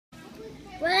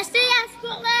Buenos días,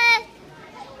 Portland.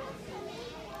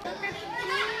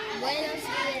 Buenos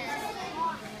días.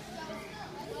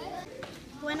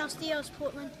 Buenos días,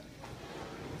 Portland.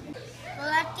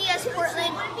 Buenos días,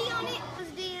 Portland. Buenos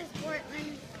días,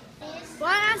 Portland.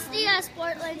 Buenos días,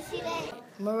 Portland.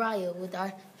 Mariah with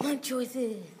our lunch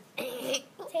choices. Today,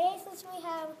 since we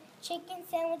have chicken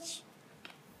sandwich,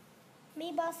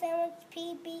 meatball sandwich,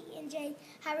 PB&J.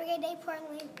 Have a great day,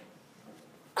 Portland.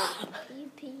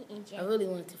 PB&J. I really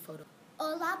wanted to photo.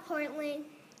 Hola, Portland.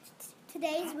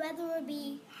 Today's weather will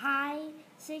be high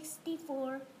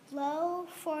 64, low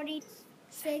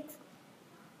 46,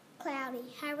 cloudy.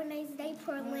 Have a nice day,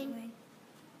 Portland.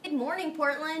 Good morning,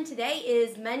 Portland. Today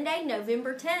is Monday,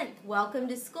 November 10th. Welcome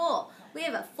to school. We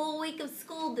have a full week of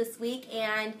school this week,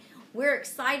 and we're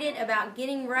excited about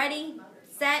getting ready,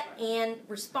 set, and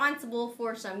responsible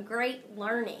for some great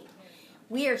learning.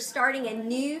 We are starting a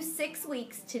new 6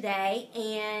 weeks today,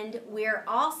 and we're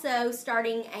also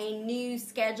starting a new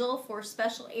schedule for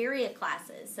special area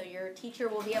classes. So your teacher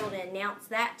will be able to announce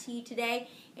that to you today,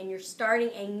 and you're starting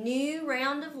a new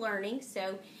round of learning.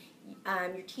 So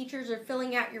your teachers are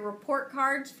filling out your report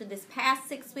cards for this past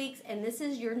 6 weeks, and this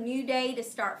is your new day to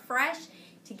start fresh,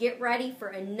 to get ready for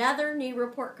another new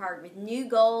report card with new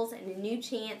goals and a new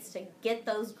chance to get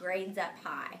those grades up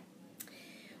high.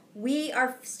 We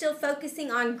are still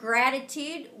focusing on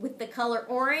gratitude with the color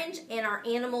orange and our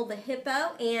animal, the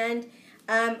hippo. And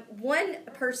one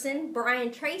person,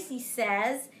 Brian Tracy,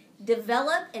 says,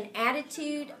 develop an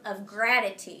attitude of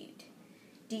gratitude.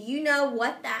 Do you know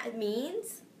what that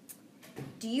means?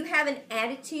 Do you have an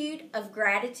attitude of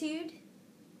gratitude?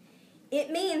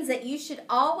 It means that you should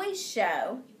always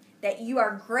show that you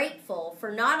are grateful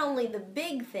for not only the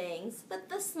big things, but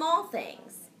the small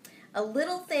things. A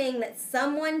little thing that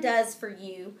someone does for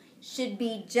you should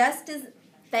be just as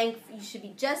thankful. You should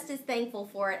be just as thankful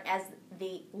for it as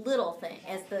the little thing,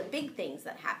 as the big things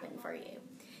that happen for you.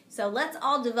 So let's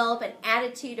all develop an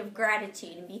attitude of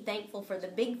gratitude and be thankful for the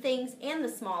big things and the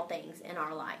small things in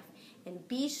our life. And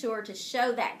be sure to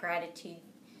show that gratitude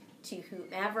to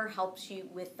whomever helps you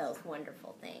with those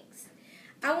wonderful things.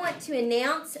 I want to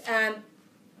announce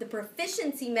the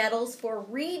proficiency medals for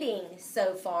reading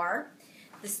so far.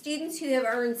 The students who have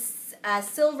earned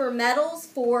silver medals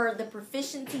for the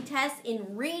proficiency test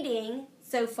in reading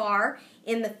so far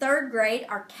in the 3rd grade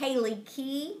are Kaylee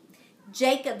Key,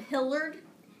 Jacob Hillard,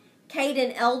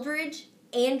 Caden Eldridge,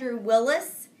 Andrew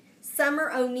Willis, Summer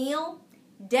O'Neill,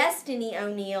 Destiny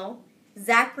O'Neill,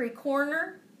 Zachary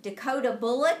Corner, Dakota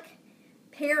Bullock,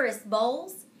 Paris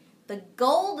Bowles. The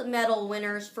gold medal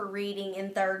winners for reading in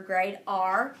 3rd grade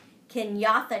are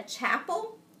Kenyatta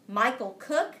Chappell, Michael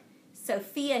Cook,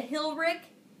 Sophia Hilrick,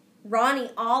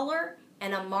 Ronnie Aller,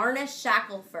 and Amarna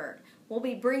Shackelford. We'll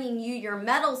be bringing you your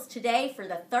medals today for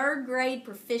the 3rd grade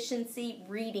proficiency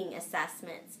reading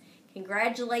assessments.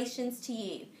 Congratulations to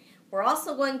you. We're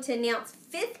also going to announce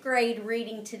 5th grade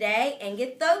reading today and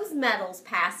get those medals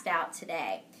passed out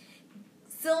today.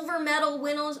 Silver medal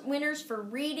winners for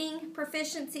reading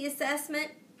proficiency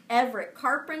assessment, Everett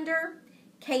Carpenter,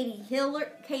 Katie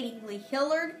Lee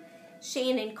Hillard,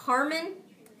 Shannon Carmen,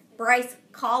 Bryce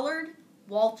Collard,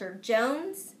 Walter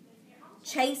Jones,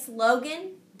 Chase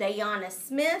Logan, Dayana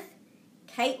Smith,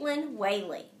 Caitlin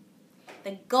Whaley.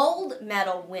 The gold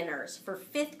medal winners for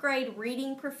 5th grade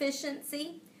reading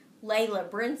proficiency, Layla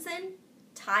Brinson,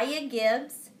 Taya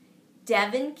Gibbs,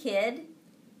 Devin Kidd,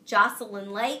 Jocelyn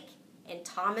Lake, and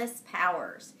Thomas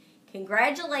Powers.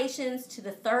 Congratulations to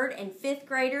the 3rd and 5th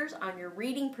graders on your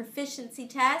reading proficiency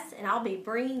tests, and I'll be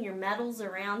bringing your medals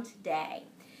around today.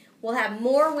 We'll have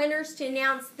more winners to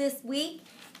announce this week,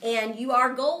 and you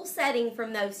are goal setting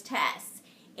from those tests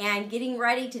and getting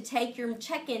ready to take your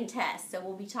check-in test. So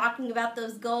we'll be talking about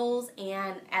those goals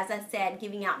and, as I said,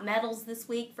 giving out medals this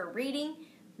week for reading,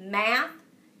 math,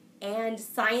 and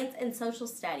science and social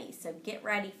studies. So get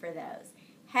ready for those.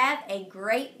 Have a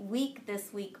great week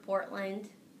this week, Portland.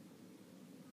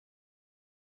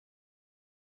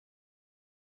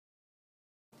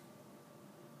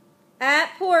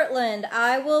 At Portland,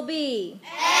 I will be.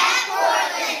 At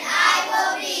Portland, I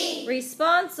will be.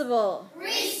 Responsible.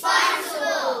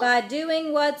 Responsible. By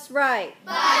doing what's right.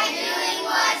 By doing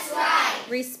what's right.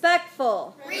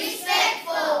 Respectful.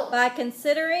 Respectful. By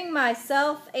considering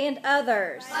myself and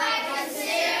others. By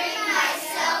considering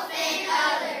myself and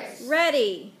others.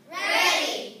 Ready.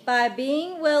 Ready. By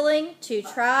being willing to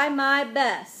try my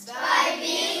best. By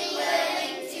being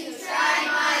willing to try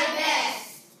my best.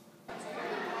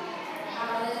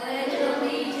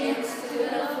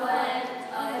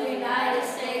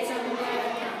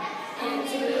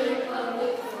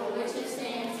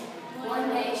 One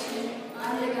nation,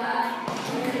 under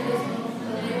God,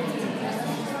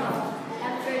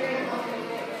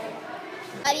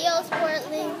 Adios,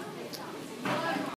 Portland.